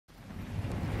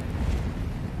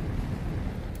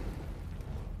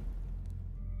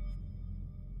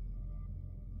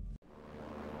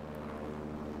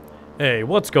Hey,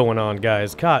 what's going on,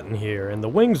 guys? Cotton here, and the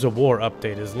Wings of War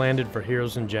update has landed for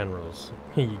Heroes and Generals.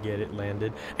 You get it,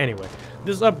 landed. Anyway,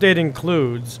 this update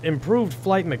includes improved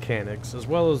flight mechanics, as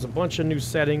well as a bunch of new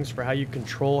settings for how you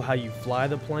control how you fly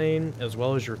the plane, as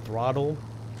well as your throttle.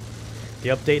 The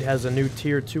update has a new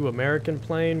Tier 2 American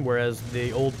plane, whereas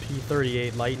the old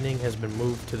P-38 Lightning has been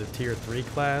moved to the Tier 3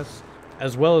 class,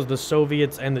 as well as the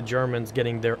Soviets and the Germans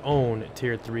getting their own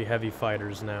Tier 3 heavy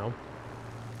fighters now.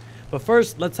 But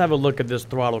first, let's have a look at this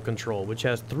throttle control, which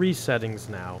has 3 settings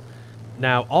now.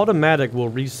 Now, automatic will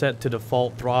reset to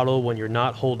default throttle when you're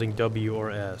not holding W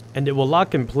or S, and it will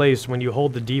lock in place when you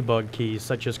hold the debug keys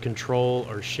such as Control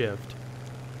or Shift.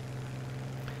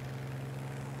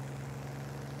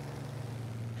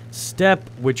 Step,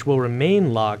 which will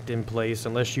remain locked in place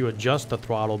unless you adjust the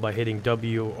throttle by hitting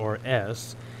W or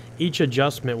S. Each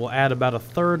adjustment will add about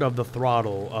 1/3 of the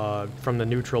throttle from the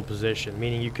neutral position,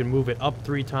 meaning you can move it up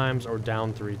 3 times or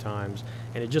down 3 times,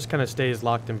 and it just kind of stays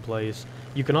locked in place.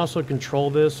 You can also control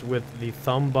this with the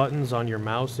thumb buttons on your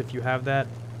mouse if you have that,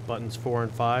 buttons 4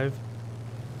 and 5.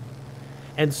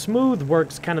 And smooth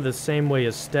works kind of the same way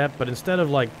as step, but instead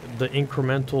of like the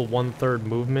incremental 1/3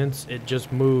 movements, it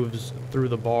just moves through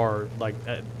the bar like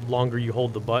longer you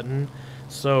hold the button.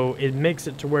 So it makes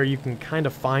it to where you can kind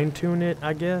of fine-tune it,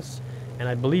 I guess. And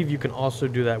I believe you can also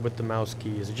do that with the mouse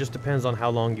keys. It just depends on how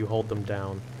long you hold them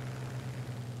down.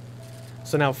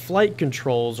 So now flight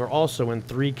controls are also in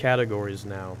 3 categories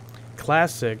now.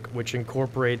 Classic, which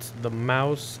incorporates the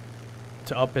mouse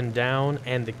to up and down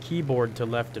and the keyboard to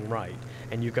left and right.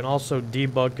 And you can also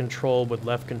debug control with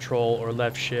left control or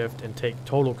left shift and take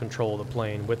total control of the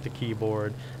plane with the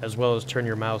keyboard, as well as turn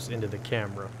your mouse into the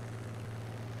camera.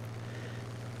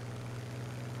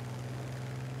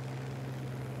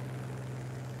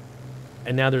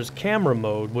 And now there's camera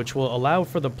mode, which will allow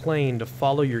for the plane to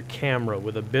follow your camera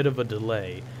with a bit of a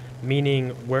delay,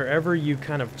 meaning wherever you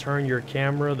kind of turn your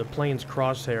camera, the plane's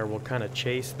crosshair will kind of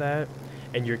chase that,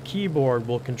 and your keyboard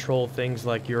will control things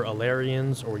like your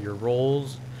Alarians or your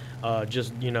rolls.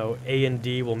 Just, you know, A and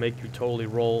D will make you totally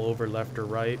roll over left or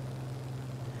right.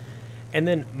 And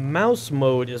then mouse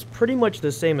mode is pretty much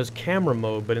the same as camera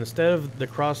mode, but instead of the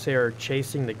crosshair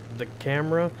chasing the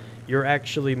camera, you're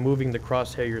actually moving the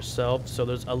crosshair yourself, so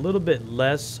there's a little bit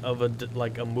less of a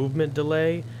movement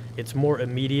delay. It's more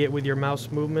immediate with your mouse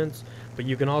movements, but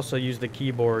you can also use the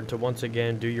keyboard to once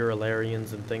again do your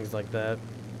Alarians and things like that.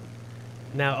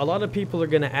 Now, a lot of people are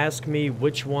going to ask me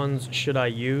which ones should I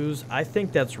use. I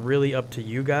think that's really up to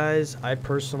you guys. I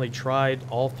personally tried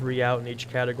all 3 out in each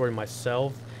category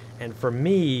myself. And for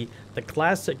me, the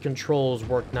classic controls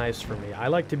work nice for me. I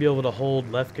like to be able to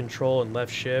hold left control and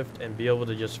left shift and be able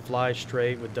to just fly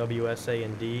straight with W, S, A,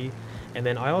 and D. And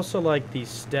then I also like the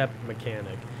step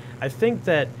mechanic. I think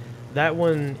that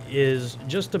one is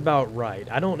just about right.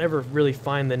 I don't ever really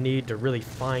find the need to really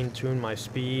fine-tune my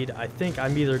speed. I think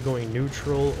I'm either going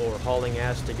neutral or hauling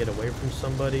ass to get away from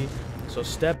somebody. So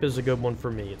step is a good one for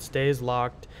me. It stays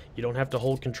locked. You don't have to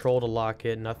hold control to lock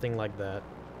it, nothing like that.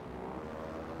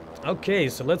 Okay,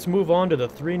 so let's move on to the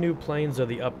 3 new planes of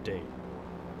the update.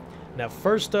 Now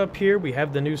first up here, we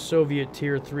have the new Soviet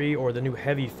Tier 3, or the new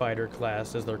Heavy Fighter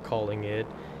class, as they're calling it.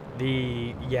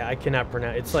 I cannot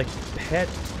pronounce, it's like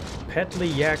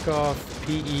Petlyakov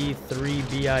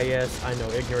PE-3BIS. I know,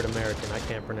 ignorant American, I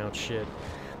can't pronounce shit.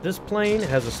 This plane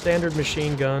has a standard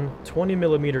machine gun,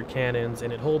 20mm cannons,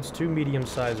 and it holds 2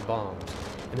 medium-sized bombs.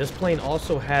 And this plane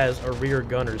also has a rear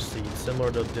gunner's seat,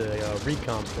 similar to the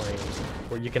recon planes,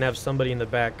 where you can have somebody in the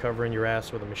back covering your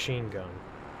ass with a machine gun.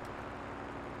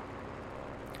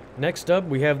 Next up,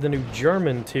 we have the new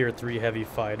German Tier 3 heavy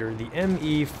fighter, the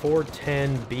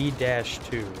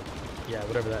ME-410B-2. Yeah,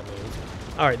 whatever that means.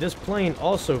 Alright, this plane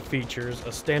also features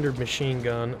a standard machine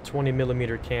gun,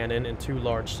 20mm cannon, and 2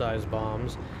 large-sized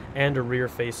bombs, and a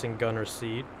rear-facing gunner's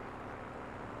seat.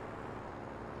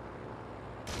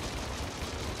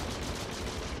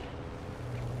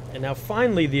 And now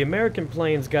finally, the American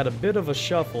planes got a bit of a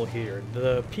shuffle here.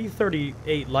 The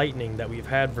P-38 Lightning that we've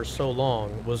had for so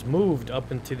long was moved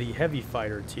up into the heavy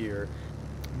fighter tier.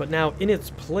 But now in its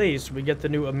place, we get the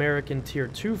new American Tier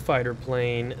 2 fighter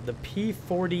plane, the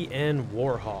P-40N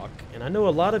Warhawk. And I know a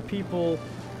lot of people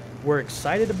were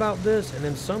excited about this, and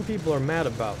then some people are mad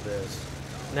about this.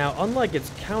 Now, unlike its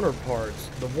counterparts,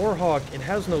 the Warhawk, it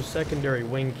has no secondary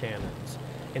wing cannons.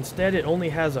 Instead, it only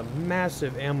has a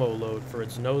massive ammo load for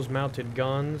its nose-mounted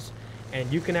guns,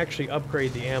 and you can actually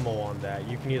upgrade the ammo on that.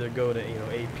 You can either go to,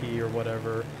 AP or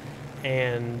whatever,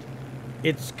 and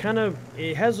it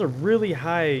has a really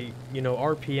high,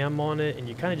 RPM on it, and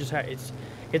you kind of just have,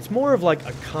 It's more of like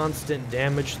a constant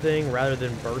damage thing rather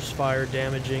than burst fire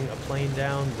damaging a plane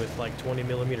down with like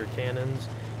 20mm cannons.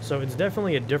 So it's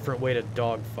definitely a different way to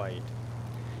dogfight.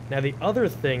 Now the other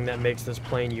thing that makes this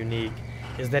plane unique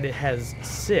is that it has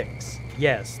 6,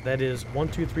 yes, that is 1,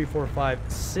 2, 3, 4, 5,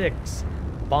 6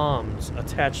 bombs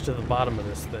attached to the bottom of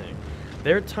this thing.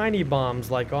 They're tiny bombs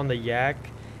like on the Yak,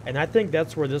 and I think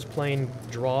that's where this plane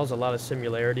draws a lot of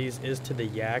similarities, is to the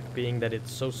Yak, being that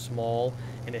it's so small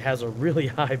and it has a really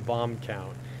high bomb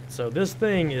count. So this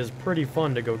thing is pretty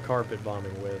fun to go carpet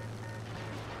bombing with.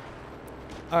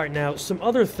 Alright, now some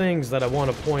other things that I want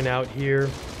to point out here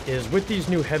is with these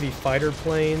new heavy fighter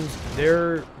planes,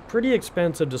 they're pretty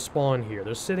expensive to spawn here.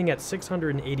 They're sitting at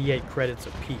 688 credits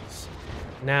apiece.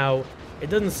 Now, it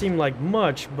doesn't seem like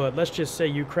much, but let's just say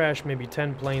you crash maybe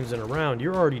 10 planes in a round,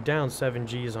 you're already down 7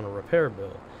 Gs on a repair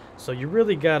bill. So you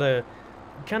really gotta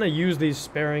kind of use these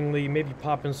sparingly, maybe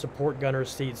pop in support gunner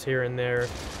seats here and there.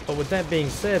 But with that being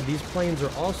said, these planes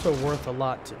are also worth a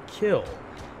lot to kill.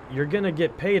 You're gonna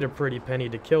get paid a pretty penny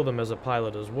to kill them as a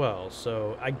pilot as well.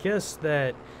 So I guess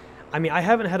that, I mean, I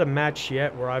haven't had a match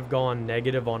yet where I've gone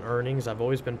negative on earnings. I've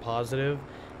always been positive.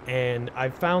 And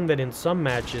I've found that in some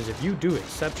matches, if you do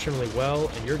exceptionally well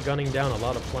and you're gunning down a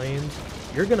lot of planes,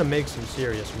 you're going to make some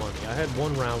serious money. I had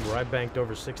one round where I banked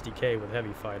over 60K with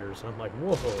heavy fighters, and I'm like,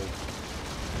 whoa.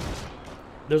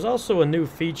 There's also a new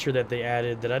feature that they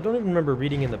added that I don't even remember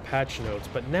reading in the patch notes,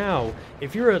 but now,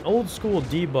 if you're an old school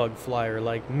debug flyer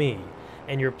like me,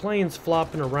 and your plane's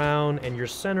flopping around and your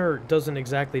center doesn't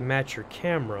exactly match your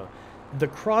camera, the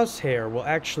crosshair will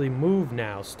actually move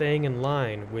now, staying in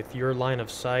line with your line of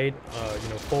sight,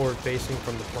 forward facing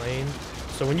from the plane.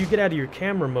 So when you get out of your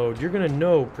camera mode, you're going to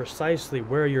know precisely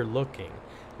where you're looking.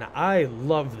 Now, I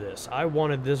love this. I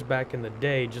wanted this back in the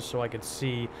day just so I could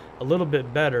see a little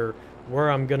bit better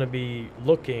where I'm going to be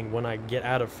looking when I get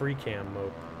out of free cam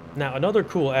mode. Now, another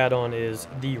cool add-on is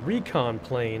the recon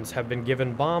planes have been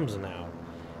given bombs now.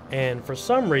 And for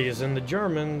some reason, the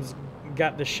Germans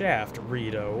got the shaft,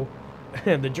 Rito.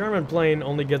 The German plane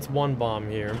only gets 1 bomb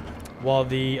here, while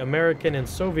the American and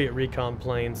Soviet recon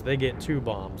planes, they get 2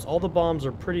 bombs. All the bombs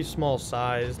are pretty small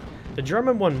sized. The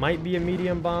German one might be a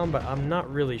medium bomb, but I'm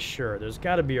not really sure. There's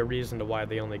got to be a reason to why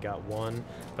they only got 1,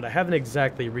 but I haven't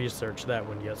exactly researched that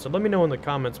one yet. So let me know in the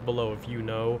comments below if you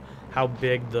know how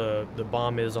big the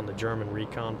bomb is on the German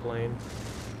recon plane.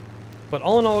 But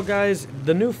all in all, guys,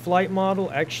 the new flight model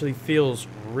actually feels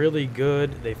really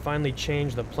good. They finally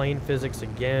changed the plane physics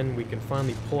again. We can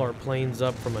finally pull our planes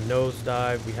up from a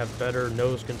nosedive. We have better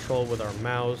nose control with our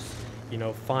mouse,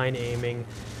 fine aiming.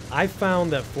 I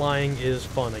found that flying is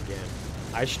fun again.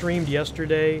 I streamed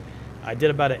yesterday. I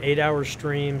did about an 8-hour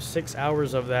stream. 6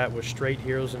 hours of that was straight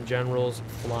Heroes and Generals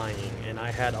flying, and I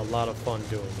had a lot of fun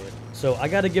doing it. So I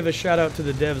got to give a shout out to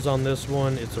the devs on this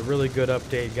one. It's a really good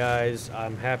update, guys.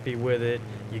 I'm happy with it.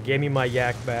 You gave me my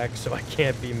Yak back, so I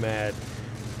can't be mad.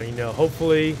 But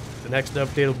hopefully the next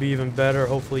update will be even better.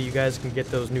 Hopefully you guys can get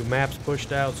those new maps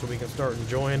pushed out so we can start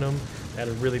enjoying them.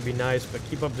 That'd really be nice, but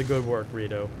keep up the good work,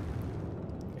 Rito.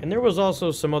 And there was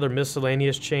also some other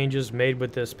miscellaneous changes made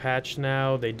with this patch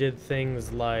now. They did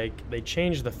things like they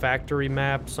changed the factory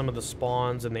map, some of the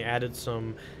spawns, and they added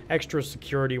some extra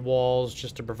security walls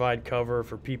just to provide cover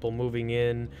for people moving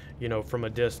in, from a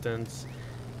distance.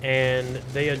 And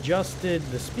they adjusted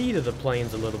the speed of the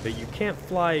planes a little bit. You can't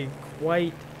fly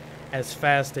quite as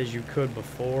fast as you could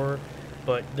before,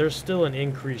 but there's still an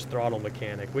increased throttle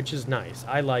mechanic, which is nice.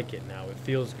 I like it now. It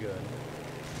feels good.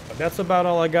 But that's about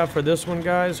all I got for this one,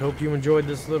 guys. Hope you enjoyed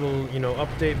this little,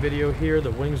 update video here.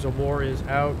 The Wings of War is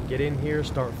out. Get in here,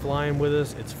 start flying with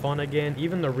us. It's fun again.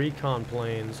 Even the recon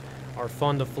planes are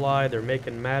fun to fly. They're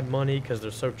making mad money because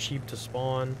they're so cheap to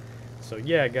spawn. So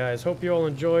yeah, guys, hope you all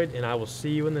enjoyed, and I will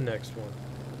see you in the next one.